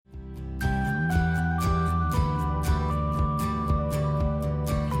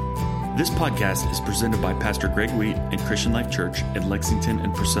This podcast is presented by Pastor Greg Wheat and Christian Life Church in Lexington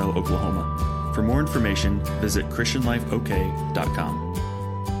and Purcell, Oklahoma. For more information, visit ChristianLifeOK.com.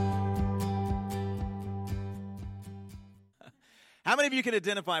 How many of you can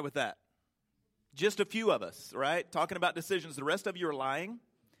identify with that? Just a few of us, right? Talking about decisions. The rest of you are lying,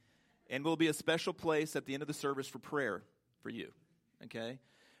 and will be a special place at the end of the service for prayer for you, okay?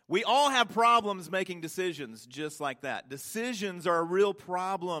 We all have problems making decisions just like that. Decisions are a real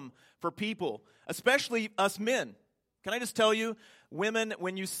problem for people, especially us men. Can I just tell you, women,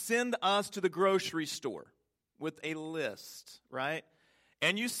 when you send us to the grocery store with a list, right,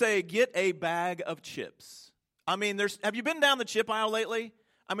 and you say, get a bag of chips. I mean, have you been down the chip aisle lately?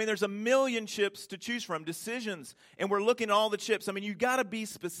 I mean, there's a million chips to choose from, decisions, and we're looking at all the chips. I mean, you got to be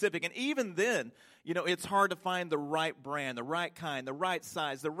specific, and even then, you know, it's hard to find the right brand, the right kind, the right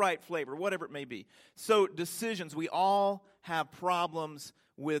size, the right flavor, whatever it may be. So decisions, we all have problems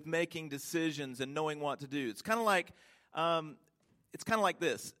with making decisions and knowing what to do. It's kind of like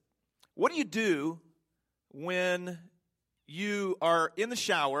this. What do you do when you are in the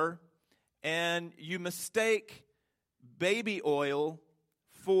shower and you mistake baby oil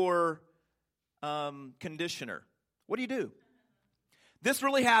for conditioner? What do you do? This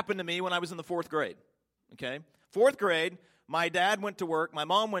really happened to me when I was in the fourth grade, okay? Fourth grade, my dad went to work, my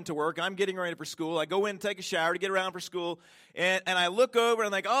mom went to work, I'm getting ready for school. I go in, take a shower to get around for school, and I look over and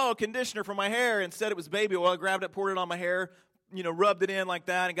I'm like, oh, conditioner for my hair. Instead, it was baby oil. I grabbed it, poured it on my hair, you know, rubbed it in like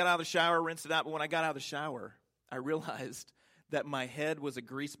that, and got out of the shower, rinsed it out. But when I got out of the shower, I realized that my head was a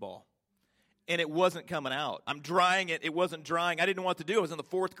grease ball. And it wasn't coming out. I'm drying it. It wasn't drying. I didn't know what to do. I was in the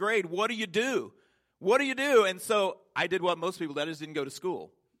fourth grade. What do you do? What do you do? And so I did what most people did. I just didn't go to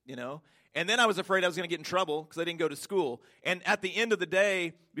school, you know. And then I was afraid I was going to get in trouble because I didn't go to school. And at the end of the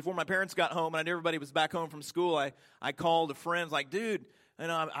day, before my parents got home and I knew everybody was back home from school, I called a friend like, dude, you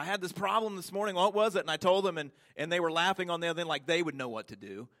know, I had this problem this morning. What was it? And I told them, and they were laughing on the other end like they would know what to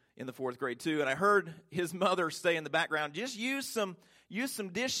do in the fourth grade too. And I heard his mother say in the background, just use some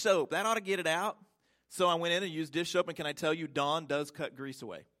dish soap. That ought to get it out. So I went in and used dish soap, and can I tell you, Dawn does cut grease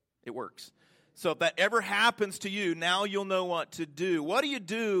away. It works. So if that ever happens to you, now you'll know what to do. What do you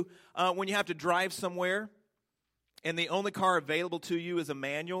do when you have to drive somewhere, and the only car available to you is a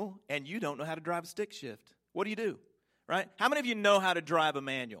manual, and you don't know how to drive a stick shift? What do you do, right? How many of you know how to drive a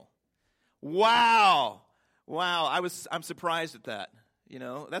manual? Wow. I'm surprised at that. You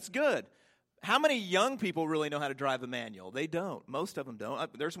know, that's good. How many young people really know how to drive a manual? They don't. Most of them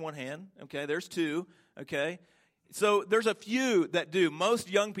don't. There's one hand. Okay, there's two. Okay, so there's a few that do. Most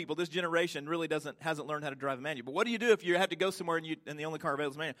young people, this generation, really hasn't learned how to drive a manual. But what do you do if you have to go somewhere and the only car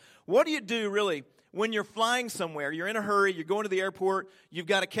available is manual? What do you do really when you're flying somewhere? You're in a hurry. You're going to the airport. You've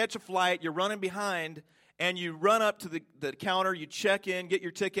got to catch a flight. You're running behind, and you run up to the counter. You check in, get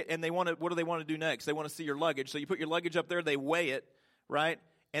your ticket, and what do they want to do next? They want to see your luggage. So you put your luggage up there. They weigh it, right?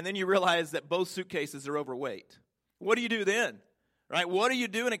 And then you realize that both suitcases are overweight. What do you do then? Right? What do you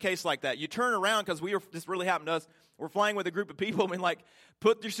do in a case like that? You turn around because this really happened to us. We're flying with a group of people. I mean, like,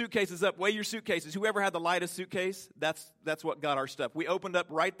 put your suitcases up, weigh your suitcases. Whoever had the lightest suitcase, that's what got our stuff. We opened up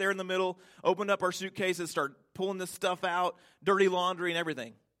right there in the middle, opened up our suitcases, started pulling this stuff out, dirty laundry and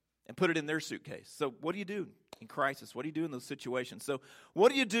everything, and put it in their suitcase. So what do you do in crisis? What do you do in those situations? So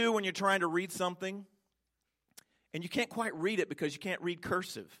what do you do when you're trying to read something and you can't quite read it because you can't read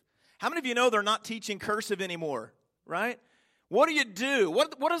cursive? How many of you know they're not teaching cursive anymore, right? What do you do?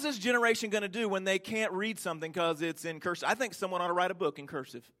 What is this generation going to do when they can't read something because it's in cursive? I think someone ought to write a book in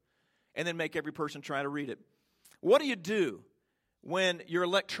cursive and then make every person try to read it. What do you do when your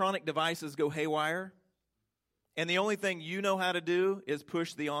electronic devices go haywire and the only thing you know how to do is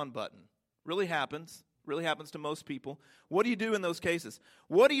push the on button? Really happens to most people. What do you do in those cases?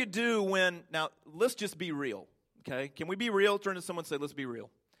 What do you do now, let's just be real. Okay, can we be real? Turn to someone and say, let's be real.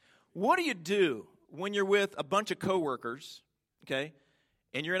 What do you do when you're with a bunch of coworkers, okay,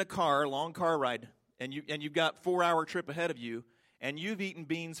 and you're in a car, long car ride, and you've got 4-hour trip ahead of you, and you've eaten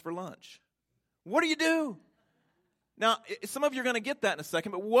beans for lunch? What do you do? Now, some of you are going to get that in a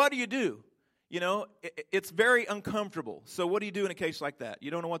second, but what do you do? You know, it's very uncomfortable. So what do you do in a case like that? You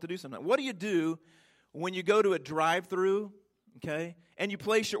don't know what to do sometimes. What do you do when you go to a drive-through, okay, and you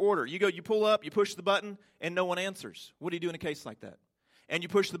place your order? You pull up, you push the button, and no one answers. What do you do in a case like that? And you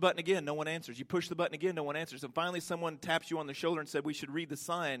push the button again, no one answers. You push the button again, no one answers. And finally someone taps you on the shoulder and said, we should read the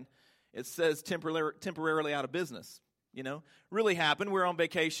sign. It says temporarily out of business. You know, really happened. We're on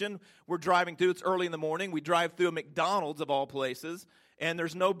vacation. We're driving through. It's early in the morning. We drive through a McDonald's of all places. and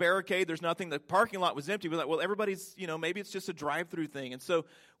there's no barricade, there's nothing. The parking lot was empty. We're like, well, everybody's, maybe it's just a drive-through thing. And so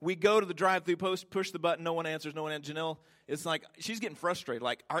we go to the drive-through post, push the button, no one answers, Janelle, it's like, she's getting frustrated.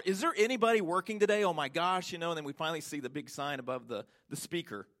 Like, is there anybody working today? Oh my gosh, and then we finally see the big sign above the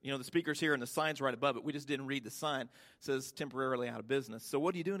speaker. The speaker's here and the sign's right above it. We just didn't read the sign. It says temporarily out of business. So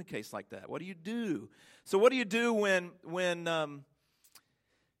what do you do in a case like that? What do you do? So what do you do when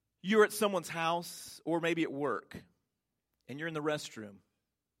you're at someone's house or maybe at work and you're in the restroom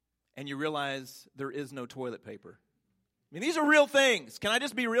and you realize there is no toilet paper? I mean, these are real things. Can I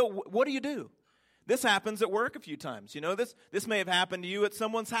just be real? What do you do? This happens at work a few times. This may have happened to you at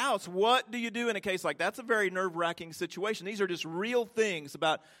someone's house. What do you do in a case like that? That's a very nerve-wracking situation. These are just real things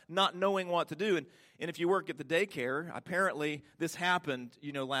about not knowing what to do. And if you work at the daycare, apparently this happened,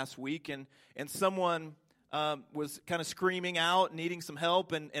 last week, and someone was kind of screaming out, needing some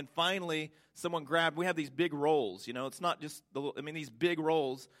help, and finally someone grabbed, we have these big rolls, it's not just, these big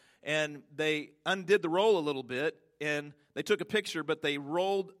rolls, and they undid the roll a little bit, and they took a picture, but they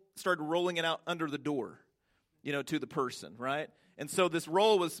started rolling it out under the door, to the person, right? And so this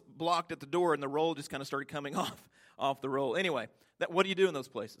roll was blocked at the door, and the roll just kind of started coming off the roll. Anyway, what do you do in those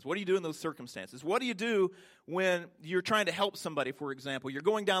places? What do you do in those circumstances? What do you do when you're trying to help somebody, for example? You're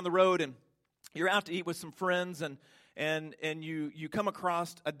going down the road, and you're out to eat with some friends, and you come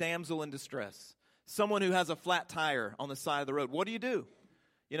across a damsel in distress, someone who has a flat tire on the side of the road. What do you do?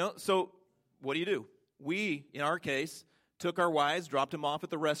 So what do you do? We, in our case, took our wives, dropped them off at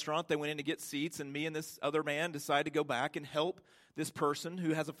the restaurant. They went in to get seats, and me and this other man decided to go back and help this person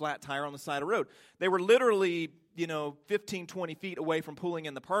who has a flat tire on the side of the road. They were literally, 15, 20 feet away from pulling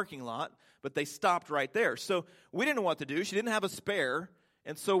in the parking lot, but they stopped right there. So we didn't know what to do. She didn't have a spare,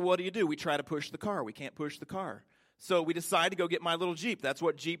 and so what do? We try to push the car. We can't push the car. So we decided to go get my little Jeep. That's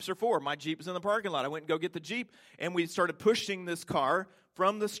what Jeeps are for. My Jeep is in the parking lot. I went and go get the Jeep, and we started pushing this car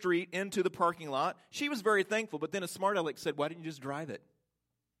from the street into the parking lot. She was very thankful, but then a smart aleck said, why didn't you just drive it?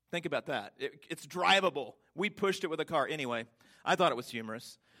 Think about that. It's drivable. We pushed it with a car. Anyway, I thought it was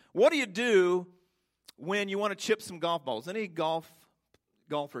humorous. What do you do when you want to chip some golf balls? Any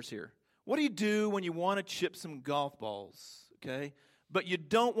golfers here? What do you do when you want to chip some golf balls, okay? But you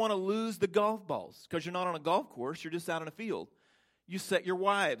don't want to lose the golf balls because you're not on a golf course. You're just out in a field. You set your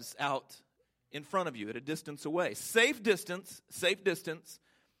wives out in front of you at a distance away. Safe distance.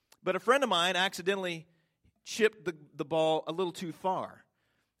 But a friend of mine accidentally chipped the ball a little too far.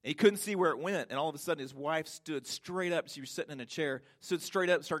 He couldn't see where it went, and all of a sudden his wife stood straight up. She was sitting in a chair, stood straight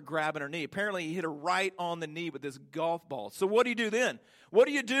up and started grabbing her knee. Apparently he hit her right on the knee with this golf ball. So what do you do then? What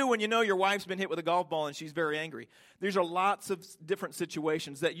do you do when you know your wife's been hit with a golf ball and she's very angry? These are lots of different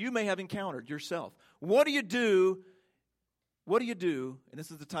situations that you may have encountered yourself. What do you do? And this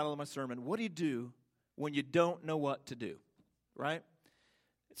is the title of my sermon. What do you do when you don't know what to do? Right?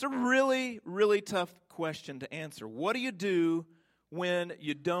 It's a really, really tough question to answer. What do you do when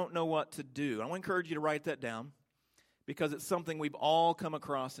you don't know what to do? I want to encourage you to write that down because it's something we've all come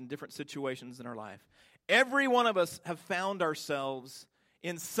across in different situations in our life. Every one of us have found ourselves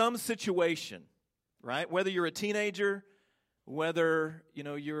in some situation, right? Whether you're a teenager, whether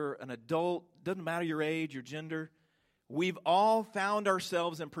you're an adult, doesn't matter your age, your gender. We've all found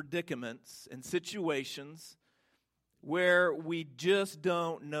ourselves in predicaments and situations where we just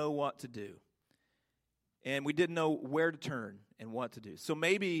don't know what to do. And we didn't know where to turn and what to do. So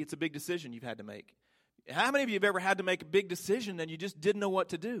maybe it's a big decision you've had to make. How many of you have ever had to make a big decision and you just didn't know what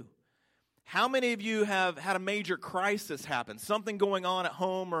to do? How many of you have had a major crisis happen, something going on at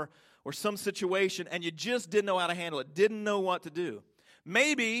home or some situation, and you just didn't know how to handle it, didn't know what to do?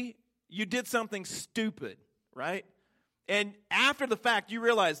 Maybe you did something stupid, right? And after the fact, you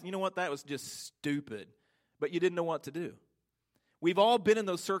realize, you know what, that was just stupid, but you didn't know what to do. We've all been in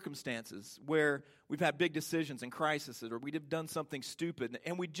those circumstances where we've had big decisions and crises, or we've done something stupid,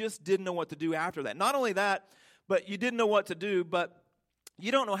 and we just didn't know what to do after that. Not only that, but you didn't know what to do, but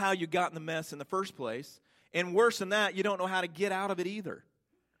you don't know how you got in the mess in the first place. And worse than that, you don't know how to get out of it either.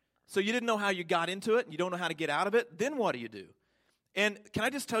 So you didn't know how you got into it, and you don't know how to get out of it. Then what do? And can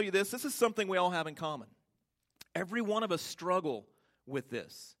I just tell you this? This is something we all have in common. Every one of us struggle with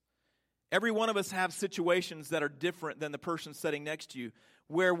this. Every one of us have situations that are different than the person sitting next to you,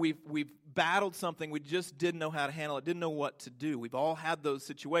 where we've battled something, we just didn't know how to handle it, didn't know what to do. We've all had those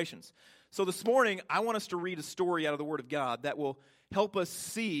situations. So this morning, I want us to read a story out of the Word of God that will help us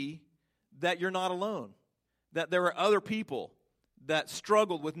see that you're not alone, that there are other people that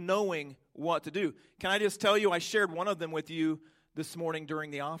struggled with knowing what to do. Can I just tell you, I shared one of them with you this morning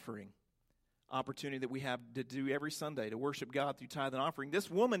during the offering opportunity that we have to do every Sunday to worship God through tithe and offering.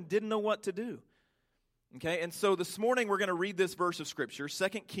 This woman didn't know what to do. Okay, and so this morning we're going to read this verse of Scripture, 2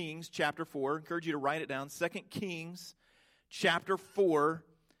 Kings chapter 4. I encourage you to write it down. 2 Kings chapter 4.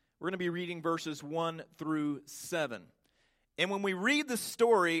 We're going to be reading verses 1 through 7. And when we read the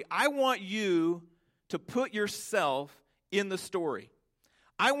story, I want you to put yourself in the story.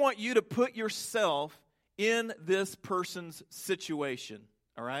 I want you to put yourself in this person's situation,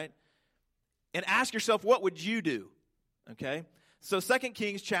 all right? And ask yourself, what would you do? Okay? So 2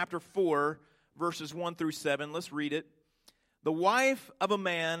 Kings chapter 4, verses 1 through 7, let's read it. The wife of a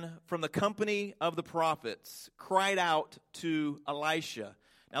man from the company of the prophets cried out to Elisha.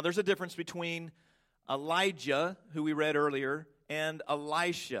 Now there's a difference between Elijah, who we read earlier, and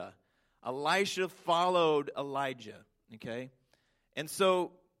Elisha. Elisha followed Elijah, okay? And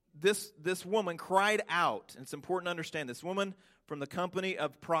so this woman cried out, and it's important to understand, this woman from the company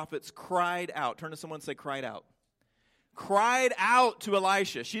of prophets cried out. Turn to someone and say, cried out. Cried out to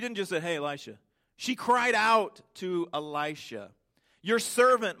Elisha. She didn't just say, hey, Elisha. She cried out to Elisha. Your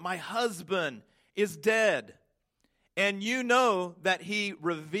servant, my husband, is dead, and you know that he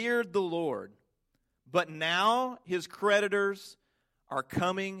revered the Lord. But now his creditors are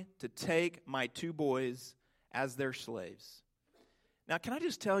coming to take my 2 boys as their slaves. Now, can I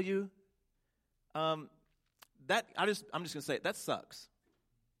just tell you, I'm just going to say it, that sucks.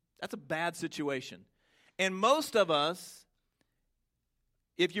 That's a bad situation. And most of us,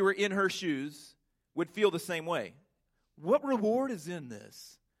 if you were in her shoes, would feel the same way. What reward is in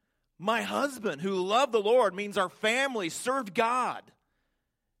this? My husband, who loved the Lord, means our family served God.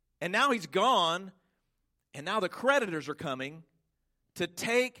 And now he's gone, and now the creditors are coming to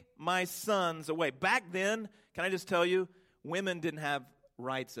take my sons away. Back then, can I just tell you, women didn't have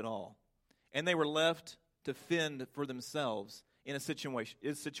rights at all. And they were left to fend for themselves in a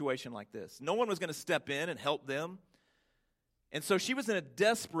situation like this. No one was going to step in and help them. And so she was in a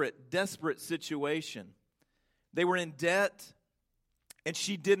desperate situation. They were in debt, and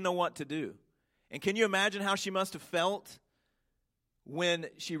she didn't know what to do. And can you imagine how she must have felt when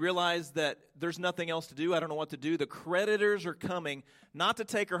she realized that there's nothing else to do? I don't know what to do. The creditors are coming, not to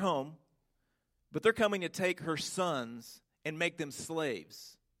take her home, but they're coming to take her sons and make them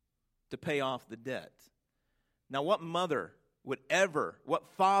slaves to pay off the debt. Now, what mother would ever, what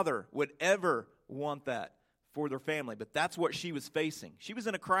father would ever want that for their family? But that's what she was facing. She was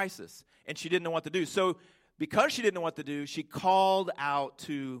in a crisis, and she didn't know what to do. So because she didn't know what to do, she called out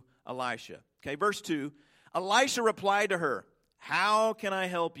to Elisha. Okay, verse 2, Elisha replied to her, how can I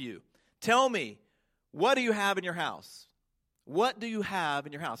help you? Tell me, what do you have in your house? What do you have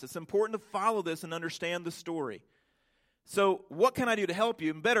in your house? It's important to follow this and understand the story. So what can I do to help you?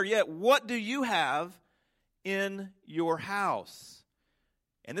 And better yet, what do you have in your house?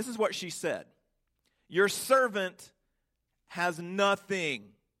 And this is what she said. Your servant has nothing.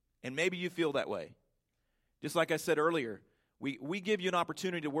 And maybe you feel that way. Just like I said earlier, we give you an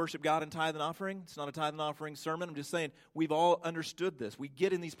opportunity to worship God in tithe and offering. It's not a tithe and offering sermon. I'm just saying we've all understood this. We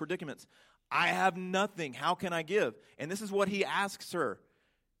get in these predicaments. I have nothing. How can I give? And this is what he asks her.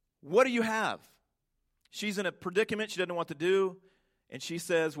 What do you have? She's in a predicament. She doesn't know what to do. And she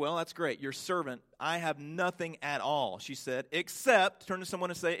says, well, that's great. Your servant, I have nothing at all, she said, except, turn to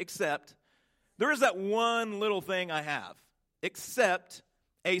someone and say, except, there is that one little thing I have, except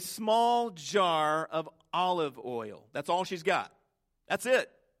a small jar of olive oil. That's all she's got. That's it.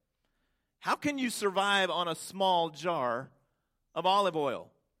 How can you survive on a small jar of olive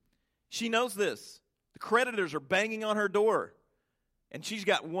oil? She knows this. The creditors are banging on her door, and she's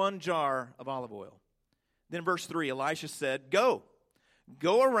got one jar of olive oil. Then verse 3, Elisha said,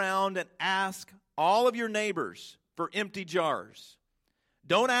 Go around and ask all of your neighbors for empty jars.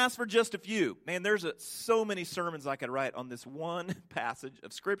 Don't ask for just a few. Man, there's so many sermons I could write on this one passage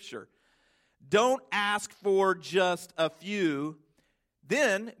of Scripture. Don't ask for just a few.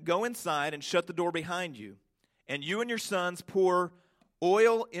 Then go inside and shut the door behind you. And you and your sons pour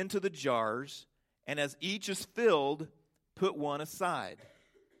oil into the jars, and as each is filled, put one aside.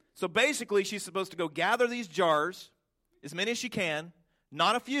 So basically, she's supposed to go gather these jars, as many as she can,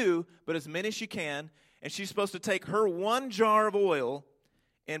 not a few, but as many as she can, and she's supposed to take her one jar of oil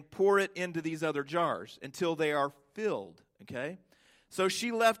and pour it into these other jars until they are filled, okay? So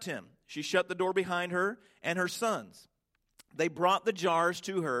she left him. She shut the door behind her and her sons. They brought the jars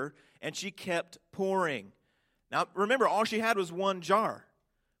to her, and she kept pouring. Now, remember, all she had was one jar,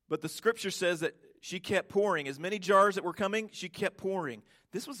 but the Scripture says that she kept pouring. As many jars that were coming, she kept pouring.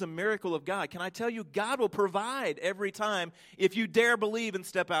 This was a miracle of God. Can I tell you, God will provide every time if you dare believe and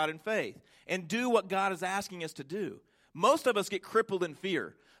step out in faith and do what God is asking us to do. Most of us get crippled in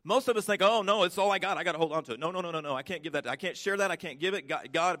fear. Most of us think, oh, no, it's all I got to hold on to it. No, I can't give that. I can't share that. I can't give it.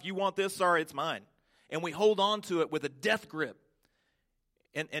 God, if you want this, sorry, it's mine. and we hold on to it with a death grip.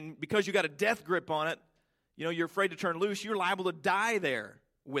 And because you got a death grip on it, you're afraid to turn loose, you're liable to die there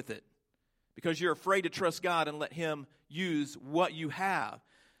with it because you're afraid to trust God and let him use what you have.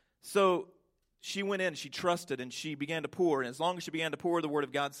 So she went in, she trusted, and she began to pour. And as long as she began to pour, the Word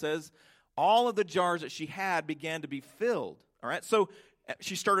of God says, all of the jars that she had began to be filled. All right, so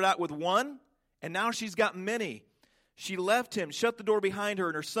she started out with one, and now she's got many. She left him, shut the door behind her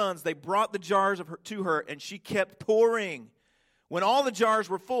and her sons. They brought the jars to her, and she kept pouring. When all the jars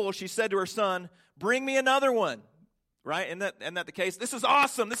were full, she said to her son, bring me another one. Right? Isn't that the case? This is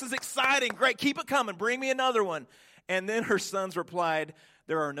awesome. This is exciting. Great. Keep it coming. Bring me another one. And then her sons replied,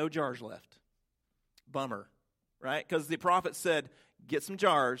 there are no jars left. Bummer. Right? Because the prophet said, get some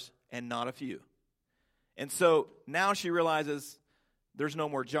jars and not a few. And so now she realizes there's no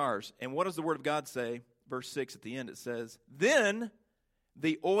more jars. And what does the Word of God say? Verse 6 at the end, it says, then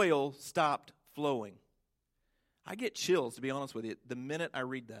the oil stopped flowing. I get chills, to be honest with you, the minute I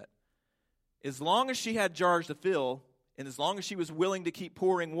read that. As long as she had jars to fill, and as long as she was willing to keep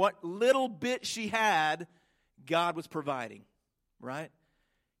pouring what little bit she had, God was providing, right?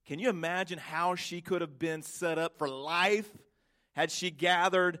 Can you imagine how she could have been set up for life had she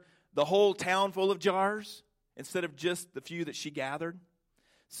gathered the whole town full of jars instead of just the few that she gathered?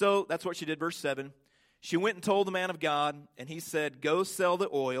 So that's what she did, verse 7. She went and told the man of God, and he said, go sell the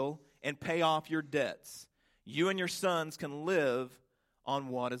oil and pay off your debts. You and your sons can live on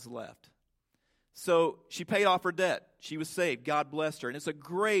what is left. So she paid off her debt. She was saved. God blessed her. And it's a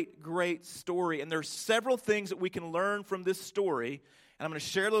great, great story. And there's several things that we can learn from this story. And I'm going to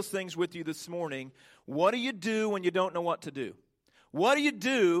share those things with you this morning. What do you do when you don't know what to do? What do you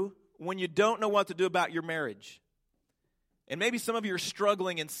do when you don't know what to do about your marriage? And maybe some of you are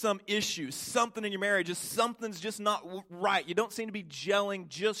struggling in some issue, something in your marriage, something's just not right. You don't seem to be gelling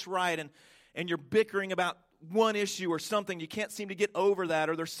just right, and you're bickering about one issue or something. You can't seem to get over that,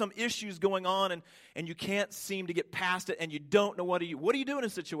 or there's some issues going on, and you can't seem to get past it, and you don't know what do you do in a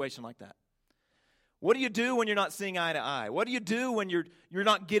situation like that? What do you do when you're not seeing eye to eye? What do you do when you're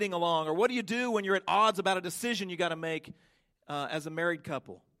not getting along? Or what do you do when you're at odds about a decision you got to make as a married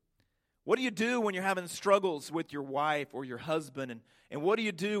couple? What do you do when you're having struggles with your wife or your husband? And what do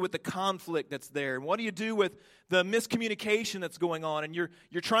you do with the conflict that's there? And what do you do with the miscommunication that's going on? And you're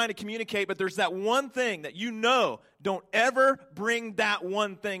trying to communicate, but there's that one thing that don't ever bring that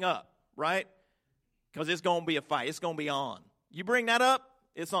one thing up, right? Because it's going to be a fight. It's going to be on. You bring that up,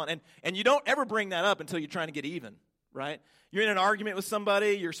 it's on. And you don't ever bring that up until you're trying to get even, right? You're in an argument with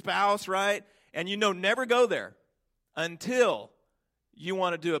somebody, your spouse, right? And never go there until you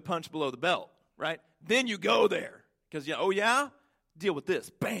want to do a punch below the belt, right? Then you go there because, deal with this,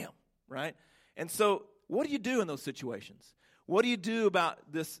 bam, right? And so what do you do in those situations? What do you do about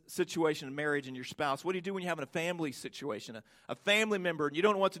this situation in marriage and your spouse? What do you do when you're having a family situation, a family member, and you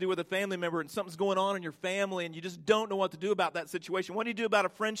don't know what to do with a family member, and something's going on in your family, and you just don't know what to do about that situation? What do you do about a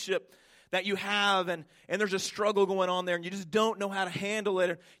friendship that you have, and there's a struggle going on there, and you just don't know how to handle it,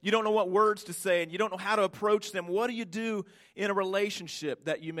 or you don't know what words to say, and you don't know how to approach them? What do you do in a relationship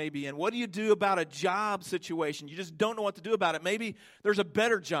that you may be in? What do you do about a job situation? You just don't know what to do about it. Maybe there's a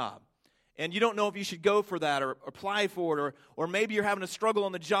better job, and you don't know if you should go for that or apply for it, or maybe you're having a struggle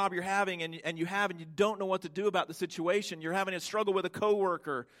on the job you're having, and you don't know what to do about the situation. You're having a struggle with a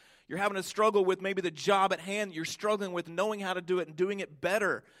coworker. You're having a struggle with maybe the job at hand. You're struggling with knowing how to do it and doing it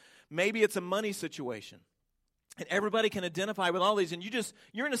better. Maybe it's a money situation. And everybody can identify with all these. And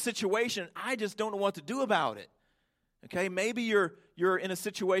you're in a situation, I just don't know what to do about it. Okay? Maybe you're in a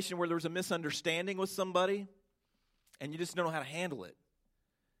situation where there's a misunderstanding with somebody, and you just don't know how to handle it.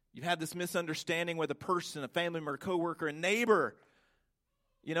 You've had this misunderstanding with a person, a family member, a coworker, a neighbor,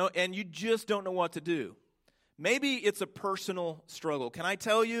 and you just don't know what to do. Maybe it's a personal struggle. Can I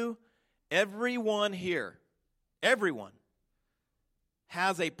tell you, everyone here, everyone,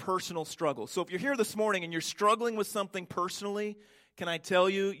 has a personal struggle. So if you're here this morning and you're struggling with something personally, can I tell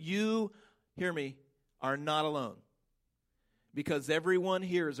you, hear me, are not alone. Because everyone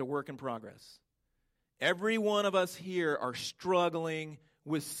here is a work in progress. Every one of us here are struggling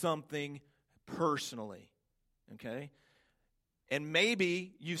with something personally, okay? And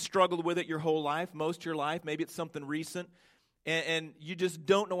maybe you've struggled with it your whole life, most of your life. Maybe it's something recent, and you just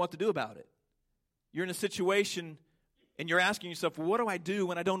don't know what to do about it. You're in a situation and you're asking yourself, well, what do I do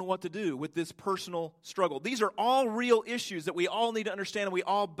when I don't know what to do with this personal struggle? These are all real issues that we all need to understand and we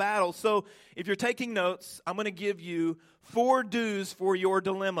all battle. So if you're taking notes, I'm going to give you 4 do's for your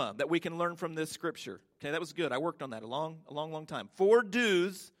dilemma that we can learn from this scripture. Okay, that was good. I worked on that a long time. 4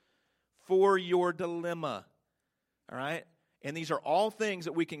 do's for your dilemma. All right? And these are all things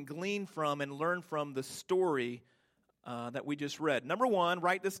that we can glean from and learn from the story that we just read. Number one,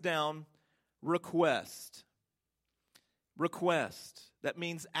 write this down, request. Request. That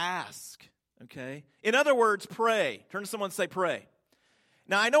means ask, okay? In other words, pray. Turn to someone and say pray.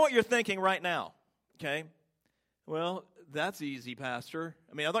 Now, I know what you're thinking right now, okay? Well, that's easy, Pastor.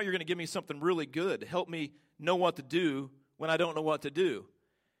 I mean, I thought you were going to give me something really good to help me know what to do when I don't know what to do.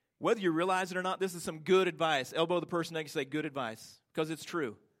 Whether you realize it or not, this is some good advice. Elbow the person next to say good advice, because it's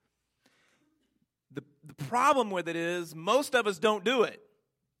true. The problem with it is most of us don't do it.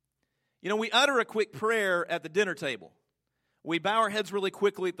 You know, we utter a quick prayer at the dinner table. We bow our heads really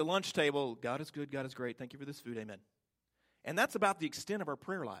quickly at the lunch table. God is good, God is great. Thank you for this food, amen. And that's about the extent of our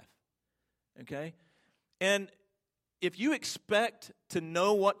prayer life, okay? And if you expect to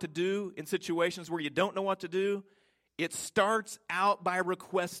know what to do in situations where you don't know what to do, it starts out by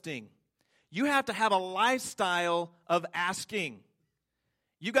requesting. You have to have a lifestyle of asking.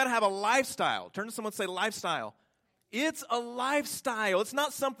 You got to have a lifestyle. Turn to someone and say lifestyle. It's a lifestyle. It's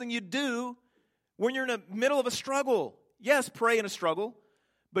not something you do when you're in the middle of a struggle. Yes, pray in a struggle,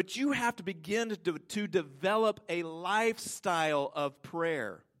 but you have to begin to develop a lifestyle of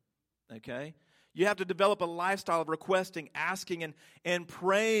prayer, okay? You have to develop a lifestyle of requesting, asking, and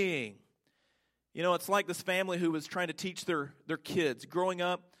praying. You know, it's like this family who was trying to teach their kids. Growing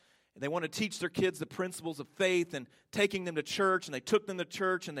up, they want to teach their kids the principles of faith and taking them to church, and they took them to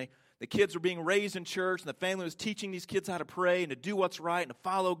church, and the kids were being raised in church, and the family was teaching these kids how to pray and to do what's right and to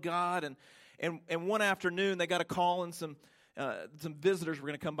follow God. And one afternoon, they got a call, and some visitors were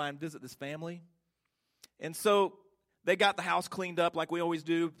going to come by and visit this family. And so they got the house cleaned up like we always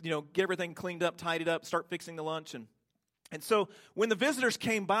do, you know, get everything cleaned up, tidied up, start fixing the lunch. And so when the visitors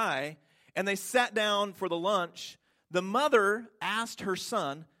came by and they sat down for the lunch, the mother asked her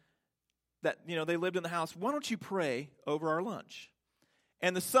son that, you know, they lived in the house, why don't you pray over our lunch?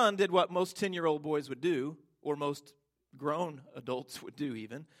 And the son did what most 10-year-old boys would do, or most grown adults would do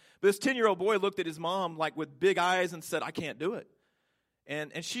even. But this 10-year-old boy looked at his mom like with big eyes and said, I can't do it.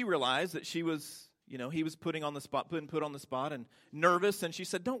 And she realized that she was, you know, he was put on the spot and nervous. And she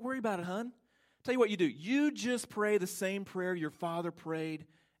said, don't worry about it, hon. Tell you what you do. You just pray the same prayer your father prayed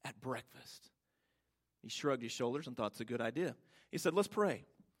at breakfast. He shrugged his shoulders and thought it's a good idea. He said, let's pray.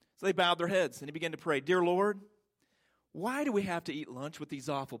 So they bowed their heads and he began to pray, Dear Lord, why do we have to eat lunch with these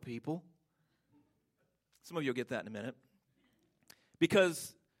awful people? Some of you will get that in a minute.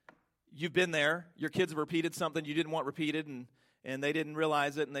 Because you've been there. Your kids have repeated something you didn't want repeated, and they didn't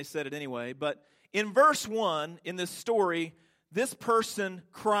realize it, and they said it anyway. But in verse 1, in this story, this person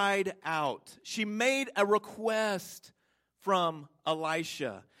cried out. She made a request from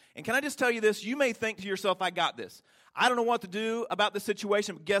Elisha. And can I just tell you this? You may think to yourself, I got this. I don't know what to do about this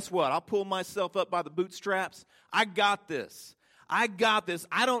situation, but guess what? I'll pull myself up by the bootstraps. I got this. I got this.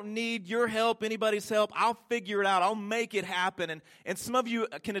 I don't need your help, anybody's help. I'll figure it out. I'll make it happen. And some of you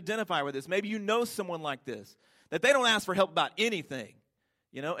can identify with this. Maybe you know someone like this, that they don't ask for help about anything,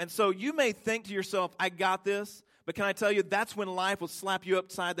 you know. And so you may think to yourself, I got this. But can I tell you, that's when life will slap you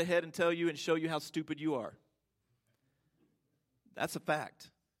upside the head and tell you and show you how stupid you are. That's a fact.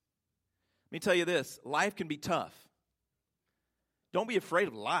 Let me tell you this. Life can be tough. Don't be afraid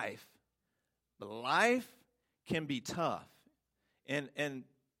of life. But life can be tough. And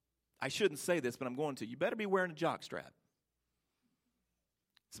I shouldn't say this, but I'm going to. You better be wearing a jockstrap.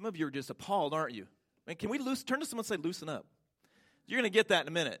 Some of you are just appalled, aren't you? Man, can we turn to someone and say, loosen up? You're going to get that in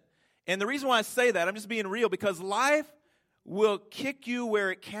a minute. And the reason why I say that, I'm just being real, because life will kick you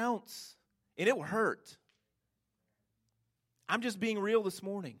where it counts, and it will hurt. I'm just being real this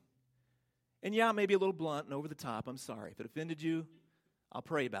morning. And yeah, maybe a little blunt and over the top. I'm sorry. If it offended you, I'll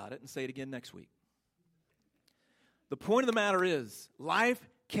pray about it and say it again next week. The point of the matter is, life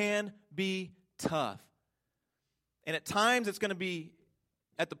can be tough. And at times, it's going to be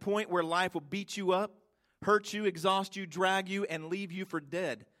at the point where life will beat you up, hurt you, exhaust you, drag you, and leave you for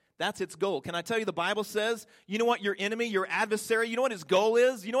dead. That's its goal. Can I tell you, the Bible says, you know what your enemy, your adversary, you know what his goal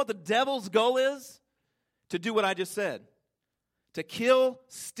is? You know what the devil's goal is? To do what I just said. To kill,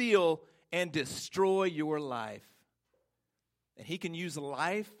 steal, and destroy your life. And he can use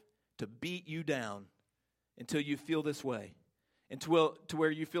life to beat you down until you feel this way. To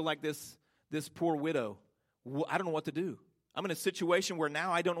where you feel like this poor widow. I don't know what to do. I'm in a situation where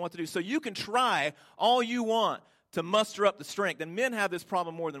now I don't know what to do. So you can try all you want to muster up the strength. And men have this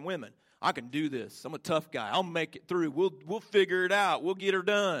problem more than women. I can do this. I'm a tough guy. I'll make it through. We'll figure it out. We'll get her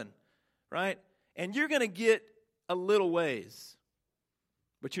done. Right? And you're going to get a little ways.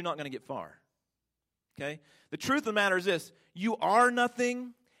 But you're not going to get far. Okay? The truth of the matter is this. You are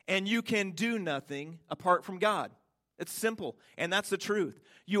nothing and you can do nothing apart from God. It's simple, and that's the truth.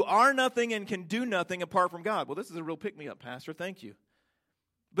 You are nothing and can do nothing apart from God. Well, this is a real pick-me-up, Pastor. Thank you.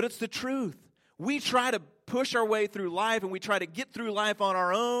 But it's the truth. We try to push our way through life, and we try to get through life on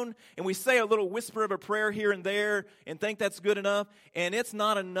our own, and we say a little whisper of a prayer here and there and think that's good enough, and it's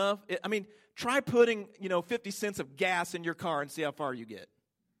not enough. Try putting, 50 cents of gas in your car and see how far you get,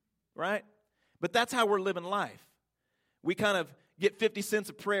 right? But that's how we're living life. We kind of get 50 cents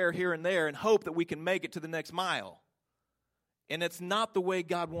of prayer here and there and hope that we can make it to the next mile. And it's not the way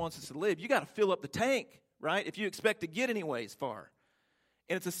God wants us to live. You got to fill up the tank, right, if you expect to get anyways far.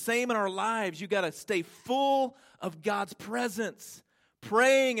 And it's the same in our lives. You got to stay full of God's presence,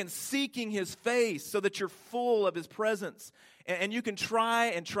 praying and seeking His face so that you're full of His presence. And you can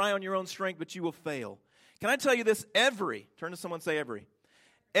try on your own strength, but you will fail. Can I tell you this? Turn to someone and say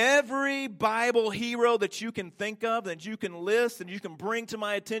every Bible hero that you can think of, that you can list, and you can bring to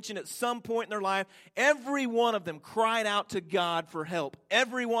my attention at some point in their life, every one of them cried out to God for help.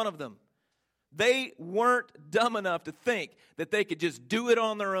 Every one of them. They weren't dumb enough to think that they could just do it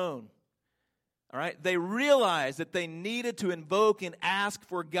on their own. All right? They realized that they needed to invoke and ask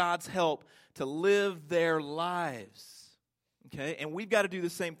for God's help to live their lives. Okay? And we've got to do the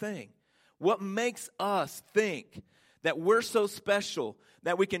same thing. What makes us think that we're so special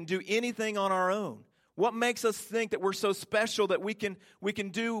that we can do anything on our own? What makes us think that we're so special that we can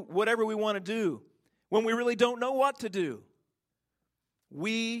do whatever we want to do when we really don't know what to do?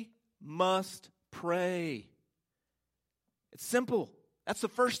 We must pray. It's simple. That's the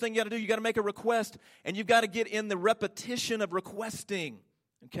first thing you got to do. You got to make a request, and you've got to get in the repetition of requesting,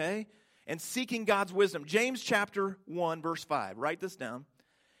 okay? And seeking God's wisdom. James chapter 1, verse 5. Write this down.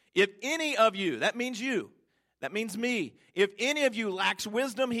 If any of you, that means you, that means me, if any of you lacks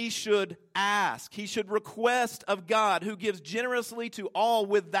wisdom, he should ask. He should request of God, who gives generously to all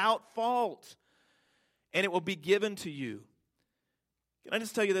without fault, and it will be given to you. Can I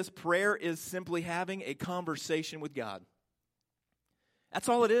just tell you this? Prayer is simply having a conversation with God. That's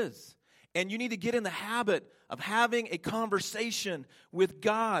all it is. And you need to get in the habit of having a conversation with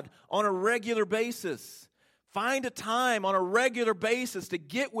God on a regular basis. Find a time on a regular basis to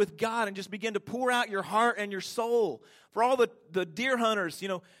get with God and just begin to pour out your heart and your soul. For all the deer hunters,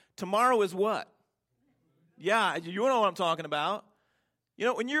 tomorrow is what? Yeah, you know what I'm talking about.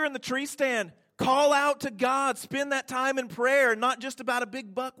 When you're in the tree stand, call out to God. Spend that time in prayer, not just about a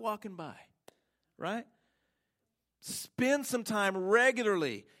big buck walking by, right? Spend some time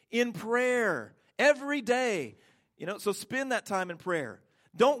regularly in prayer every day. So spend that time in prayer.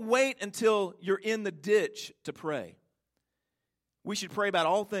 Don't wait until you're in the ditch to pray. We should pray about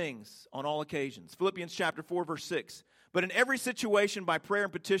all things on all occasions. Philippians chapter 4, verse 6. But in every situation, by prayer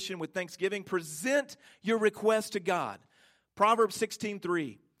and petition with thanksgiving, present your request to God. Proverbs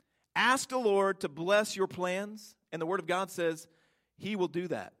 16:3. Ask the Lord to bless your plans, and the Word of God says He will do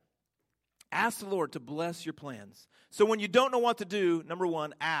that. Ask the Lord to bless your plans. So when you don't know what to do, number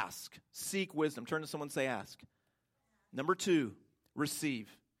one, ask. Seek wisdom. Turn to someone and say ask. Number two, receive.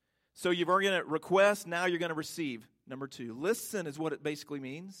 So you've already going to request, now you're going to receive. Number two, listen is what it basically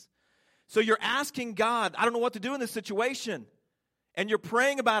means. So you're asking God, I don't know what to do in this situation. And you're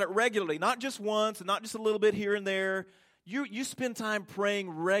praying about it regularly, not just once and not just a little bit here and there. You spend time praying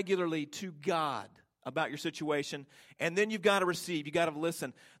regularly to God about your situation, and then you've got to receive. You've got to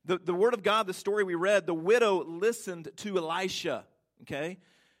listen. The Word of God, the story we read, the widow listened to Elisha, okay?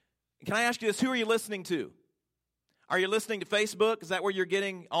 Can I ask you this? Who are you listening to? Are you listening to Facebook? Is that where you're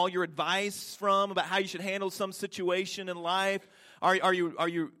getting all your advice from about how you should handle some situation in life? Are you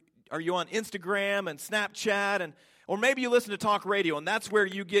on Instagram and Snapchat, or maybe you listen to talk radio, and that's where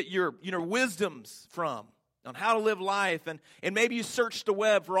you get your wisdoms from on how to live life, and maybe you search the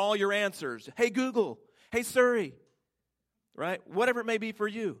web for all your answers. Hey, Google. Hey, Siri. Right? Whatever it may be for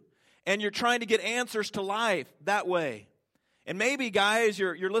you. And you're trying to get answers to life that way. And maybe, guys,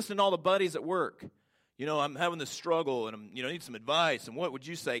 you're listening to all the buddies at work. I'm having this struggle, and I need some advice, and what would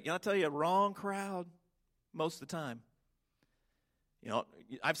you say? Can I tell you, wrong crowd most of the time.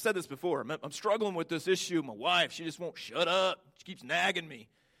 I've said this before. I'm struggling with this issue. My wife, she just won't shut up. She keeps nagging me.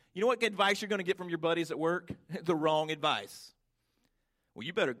 You know what advice you're going to get from your buddies at work? The wrong advice. Well,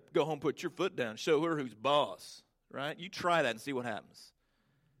 you better go home, put your foot down, show her who's boss, right? You try that and see what happens.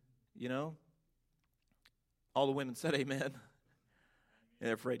 All the women said amen.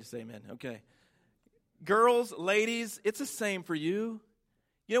 They're afraid to say amen. Okay. Girls, ladies, it's the same for you.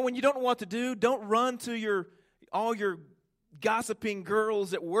 When you don't know what to do, don't run to all your gossiping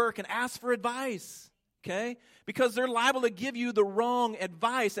girls at work and ask for advice. Okay? Because they're liable to give you the wrong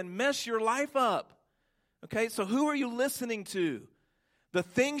advice and mess your life up. Okay? So who are you listening to? The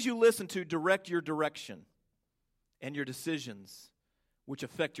things you listen to direct your direction. and your decisions, which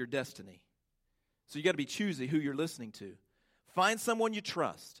affect your destiny. So you got to be choosy who you're listening to. Find someone you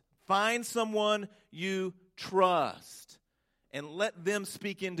trust. Find someone you trust. And let them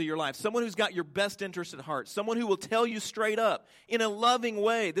speak into your life. Someone who's got your best interest at heart. Someone who will tell you straight up in a loving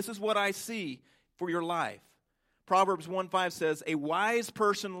way, this is what I see for your life. Proverbs 1:5 says, a wise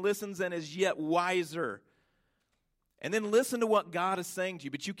person listens and is yet wiser. And then listen to what God is saying to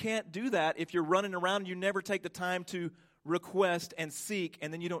you. But you can't do that if you're running around and you never take the time to request and seek,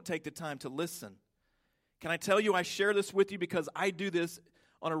 and then you don't take the time to listen. Can I tell you, I share this with you because I do this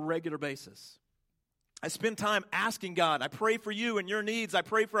on a regular basis. I spend time asking God. I pray for you and your needs. I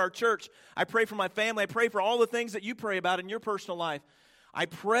pray for our church. I pray for my family. I pray for all the things that you pray about in your personal life. I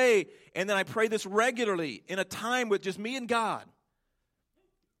pray, and then I pray this regularly in a time with just me and God.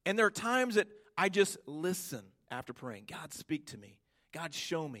 And there are times that I just listen after praying. God, speak to me. God,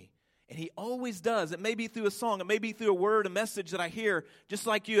 show me. And He always does. It may be through a song. It may be through a word, a message that I hear. Just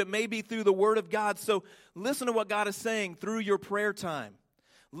like you, it may be through the Word of God. So listen to what God is saying through your prayer time.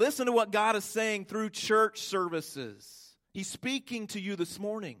 Listen to what God is saying through church services. He's speaking to you this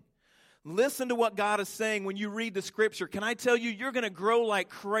morning. Listen to what God is saying when you read the Scripture. Can I tell you, you're going to grow like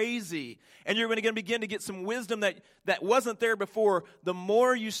crazy, and you're going to begin to get some wisdom that wasn't there before the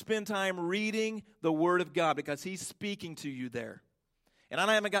more you spend time reading the Word of God, because He's speaking to you there. And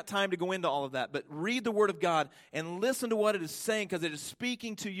I haven't got time to go into all of that, but read the Word of God and listen to what it is saying, because it is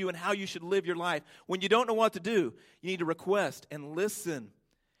speaking to you and how you should live your life. When you don't know what to do, you need to request and listen.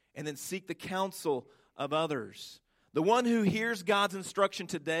 And then seek the counsel of others. The one who hears God's instruction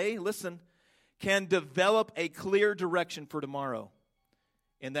today, listen, can develop a clear direction for tomorrow.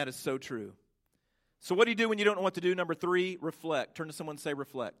 And that is so true. So what do you do when you don't know what to do? Number 3, reflect. Turn to someone and say,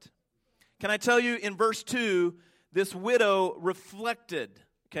 reflect. Can I tell you, in verse 2, this widow reflected.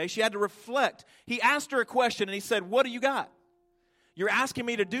 Okay, she had to reflect. He asked her a question, and he said, what do you got? You're asking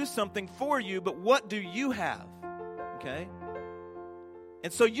me to do something for you, but what do you have? Okay?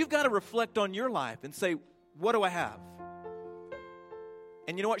 And so you've got to reflect on your life and say, what do I have?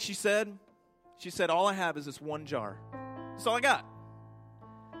 And you know what she said? She said, all I have is this one jar. That's all I got.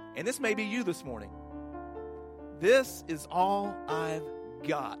 And this may be you this morning. This is all I've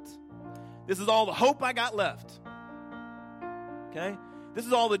got. This is all the hope I got left. Okay? This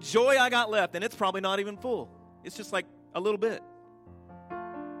is all the joy I got left, and it's probably not even full. It's just like a little bit.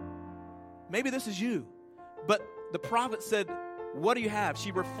 Maybe this is you. But the prophet said, what do you have?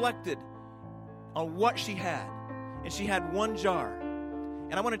 She reflected on what she had. And she had one jar.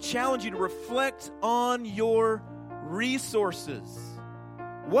 And I want to challenge you to reflect on your resources.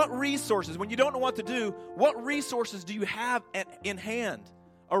 What resources? When you don't know what to do, what resources do you have in hand,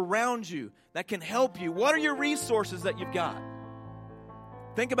 around you, that can help you? What are your resources that you've got?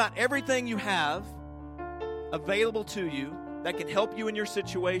 Think about everything you have available to you that can help you in your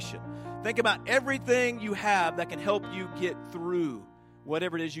situation. Think about everything you have that can help you get through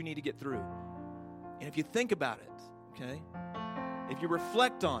whatever it is you need to get through. And if you think about it, okay, if you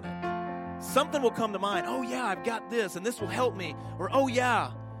reflect on it, something will come to mind. Oh, yeah, I've got this, and this will help me. Or, oh, yeah,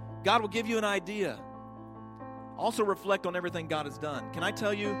 God will give you an idea. Also reflect on everything God has done. Can I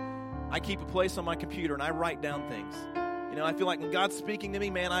tell you, I keep a place on my computer, and I write down things. You know, I feel like when God's speaking to me,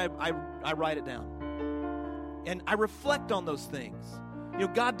 man, I write it down. And I reflect on those things. You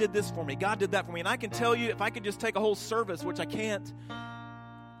know, God did this for me. God did that for me. And I can tell you, if I could just take a whole service, which I can't,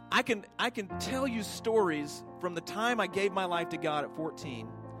 I can tell you stories from the time I gave my life to God at 14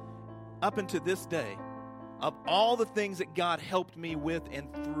 up into this day of all the things that God helped me with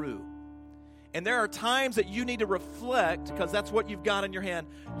and through. And there are times that you need to reflect, because that's what you've got in your hand.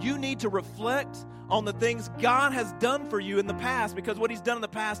 You need to reflect on the things God has done for you in the past, because what He's done in the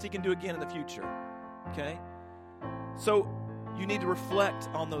past, He can do again in the future. Okay? So you need to reflect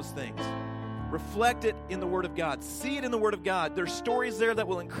on those things. Reflect it in the Word of God. See it in the Word of God. There's stories there that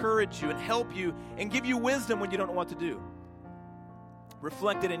will encourage you and help you and give you wisdom when you don't know what to do.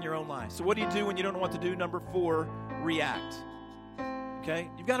 Reflect it in your own life. So what do you do when you don't know what to do? Number 4, react. Okay?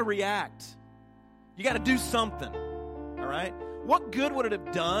 You've got to react. You got to do something. All right? What good would it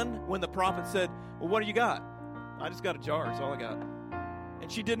have done when the prophet said, well, what do you got? I just got a jar. That's all I got.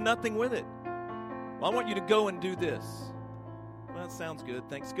 And she did nothing with it. Well, I want you to go and do this. Well, that sounds good.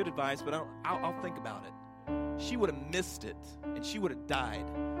 Thanks. Good advice, but I'll think about it. She would have missed it, and she would have died.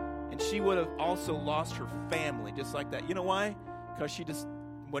 And she would have also lost her family just like that. You know why? Because she just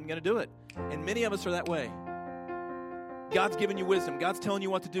wasn't going to do it. And many of us are that way. God's giving you wisdom. God's telling you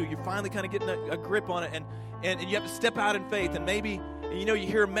what to do. You're finally kind of getting a grip on it, and you have to step out in faith. And maybe, you know, you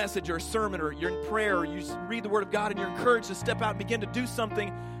hear a message or a sermon, or you're in prayer, or you read the Word of God, and you're encouraged to step out and begin to do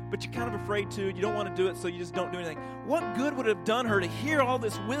something. but you're kind of afraid to. You don't want to do it, so you just don't do anything. What good would it have done her to hear all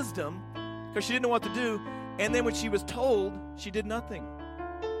this wisdom, because she didn't know what to do, and then when she was told, she did nothing?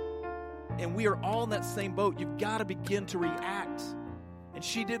 And we are all in that same boat. You've got to begin to react. And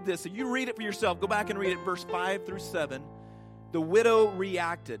she did this. So you read it for yourself. Go back and read it, verse 5 through 7. The widow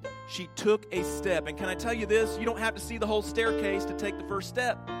reacted. She took a step. And can I tell you this? You don't have to see the whole staircase to take the first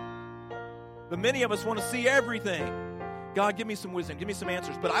step. But many of us want to see everything. God, give me some wisdom. Give me some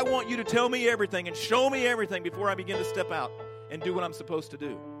answers. But I want you to tell me everything and show me everything before I begin to step out and do what I'm supposed to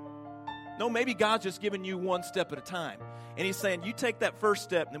do. No, maybe God's just giving you one step at a time. And he's saying, you take that first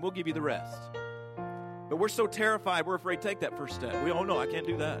step, and then we'll give you the rest. But we're so terrified, we're afraid to take that first step. Oh, no, I can't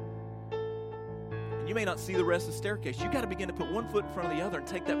do that. And you may not see the rest of the staircase. You've got to begin to put one foot in front of the other and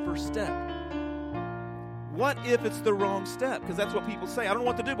take that first step. What if it's the wrong step? Because that's what people say. I don't know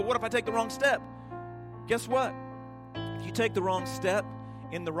what to do, but what if I take the wrong step? Guess what? If you take the wrong step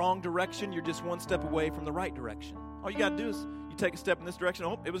in the wrong direction, you're just one step away from the right direction. All you got to do is you take a step in this direction.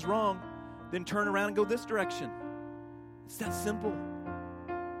 Oh, it was wrong. Then turn around and go this direction. It's that simple.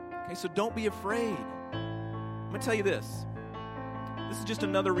 Okay, so don't be afraid. I'm going to tell you this. This is just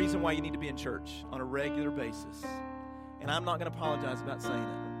another reason why you need to be in church on a regular basis. And I'm not going to apologize about saying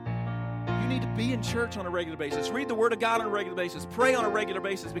it. You need to be in church on a regular basis. Read the Word of God on a regular basis. Pray on a regular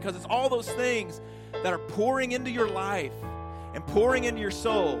basis, because it's all those things that are pouring into your life and pouring into your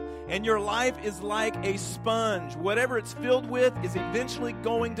soul. And your life is like a sponge. Whatever it's filled with is eventually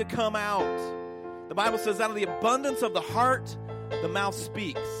going to come out. The Bible says, out of the abundance of the heart, the mouth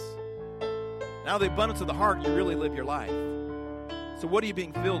speaks. Out of the abundance of the heart, you really live your life. So what are you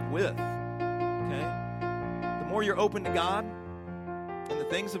being filled with? Okay? The more you're open to God and the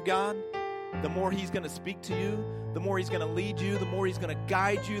things of God, the more He's going to speak to you, the more He's going to lead you, the more He's going to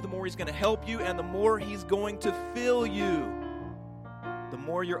guide you, the more He's going to help you, and the more He's going to fill you. The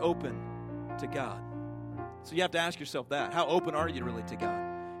more you're open to God. So you have to ask yourself that. How open are you really to God?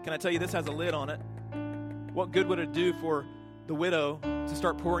 Can I tell you, this has a lid on it? What good would it do for the widow to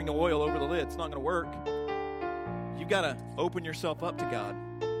start pouring the oil over the lid? It's not going to work. You've got to open yourself up to God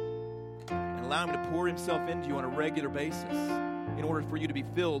and allow Him to pour Himself into you on a regular basis in order for you to be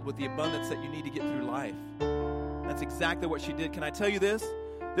filled with the abundance that you need to get through life. That's exactly what she did. Can I tell you this?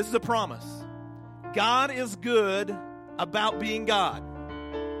 This is a promise. God is good about being God.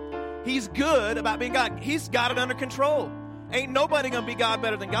 He's good about being God. He's got it under control. Ain't nobody going to be God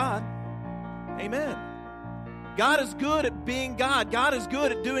better than God. Amen. God is good at being God. God is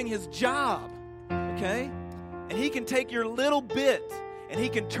good at doing His job. Okay? And He can take your little bit and He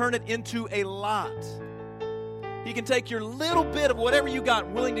can turn it into a lot. He can take your little bit of whatever you got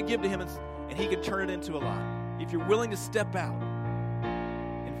willing to give to Him, and He can turn it into a lot. If you're willing to step out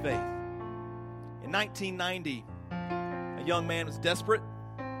in faith. In 1990, a young man was desperate.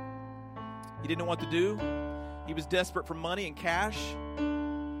 He didn't know what to do. He was desperate for money and cash.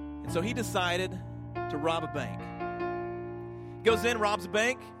 And so he decided to rob a bank. Goes in, robs a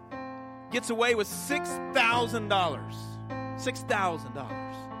bank, gets away with $6,000.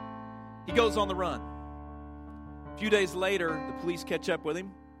 $6,000. He goes on the run. A few days later, the police catch up with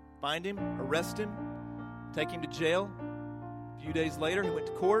him, find him, arrest him, take him to jail. A few days later, he went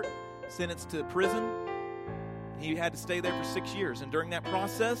to court, sentenced to prison. He had to stay there for 6 years. And during that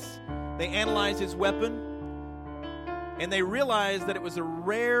process, they analyzed his weapon, and they realized that it was a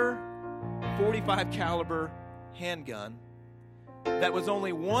rare .45 caliber handgun that was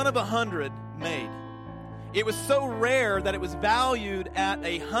only one of 100 made. It was so rare that it was valued at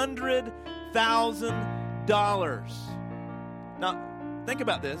 $100,000. Now, think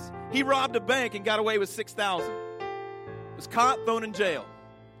about this. He robbed a bank and got away with $6,000. Was caught, thrown in jail.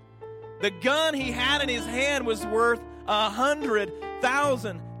 The gun he had in his hand was worth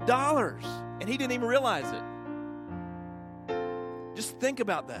 $100,000, and he didn't even realize it. Just think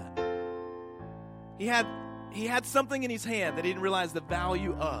about that. He had something in his hand that he didn't realize the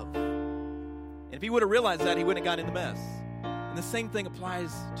value of. And if he would have realized that, he wouldn't have gotten in the mess. And the same thing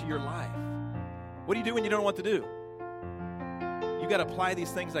applies to your life. What do you do when you don't know what to do? You've got to apply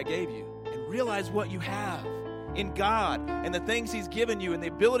these things I gave you and realize what you have in God and the things He's given you and the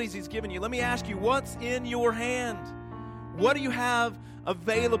abilities He's given you. Let me ask you, what's in your hand? What do you have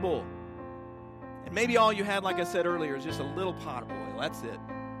available? And maybe all you had, like I said earlier, is just a little pot of oil. That's it.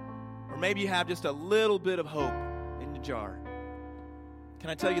 Or maybe you have just a little bit of hope in your jar. Can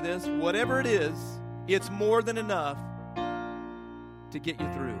I tell you this? Whatever it is, it's more than enough to get you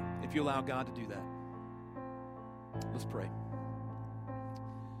through if you allow God to do that. Let's pray.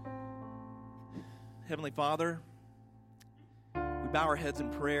 Heavenly Father, we bow our heads in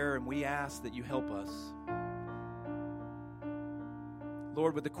prayer and we ask that you help us.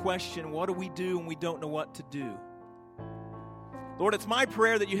 Lord, with the question, what do we do when we don't know what to do? Lord, it's my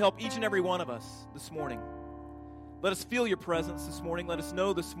prayer that you help each and every one of us this morning. Let us feel your presence this morning. Let us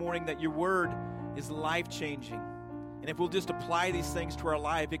know this morning that your word is life-changing. And if we'll just apply these things to our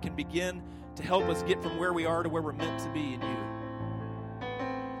life, it can begin to help us get from where we are to where we're meant to be in you.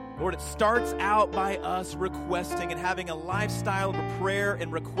 Lord, it starts out by us requesting and having a lifestyle of prayer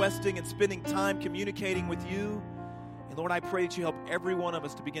and requesting and spending time communicating with you. And Lord, I pray that you help every one of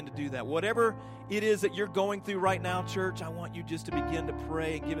us to begin to do that. Whatever it is that you're going through right now, church, I want you just to begin to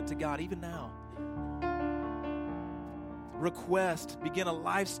pray and give it to God even now. Request, begin a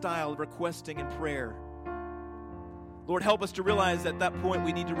lifestyle of requesting and prayer. Lord, help us to realize at that point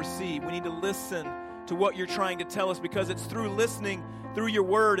we need to receive. We need to listen to what you're trying to tell us, because it's through listening, through your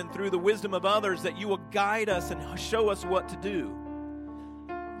word, and through the wisdom of others that you will guide us and show us what to do.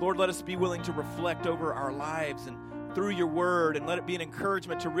 Lord, let us be willing to reflect over our lives and through your word, and let it be an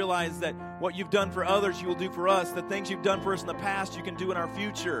encouragement to realize that what you've done for others, you will do for us. The things you've done for us in the past, you can do in our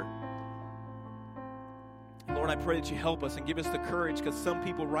future. Lord, I pray that you help us and give us the courage, because some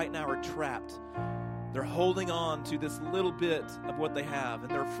people right now are trapped. They're holding on to this little bit of what they have,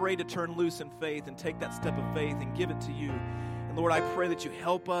 and they're afraid to turn loose in faith and take that step of faith and give it to you. And Lord, I pray that you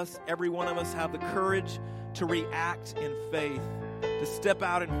help us, every one of us, have the courage to react in faith, to step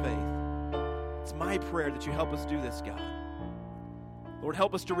out in faith. It's my prayer that you help us do this, God. Lord,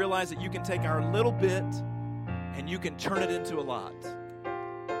 help us to realize that you can take our little bit and you can turn it into a lot.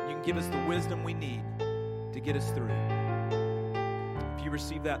 You can give us the wisdom we need to get us through. If you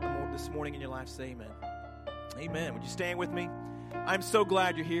receive that this morning in your life, say amen. Amen. Would you stand with me? I'm so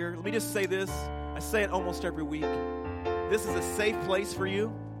glad you're here. Let me just say this. I say it almost every week. This is a safe place for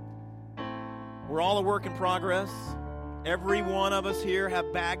you. We're all a work in progress. Every one of us here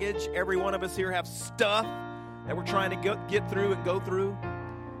have baggage. Every one of us here have stuff that we're trying to get through and go through.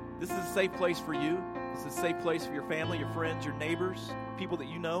 This is a safe place for you. This is a safe place for your family, your friends, your neighbors, people that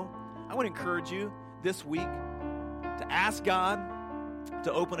you know. I want to encourage you this week to ask God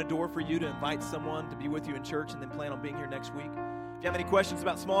to open a door for you to invite someone to be with you in church, and then plan on being here next week. If you have any questions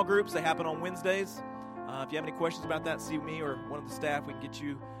about small groups, they happen on Wednesdays. If you have any questions about that, see me or one of the staff. We can get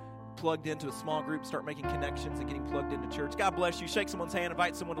you plugged into a small group, start making connections and getting plugged into church. God bless you. Shake someone's hand,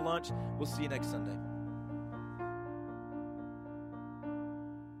 invite someone to lunch. We'll see you next Sunday.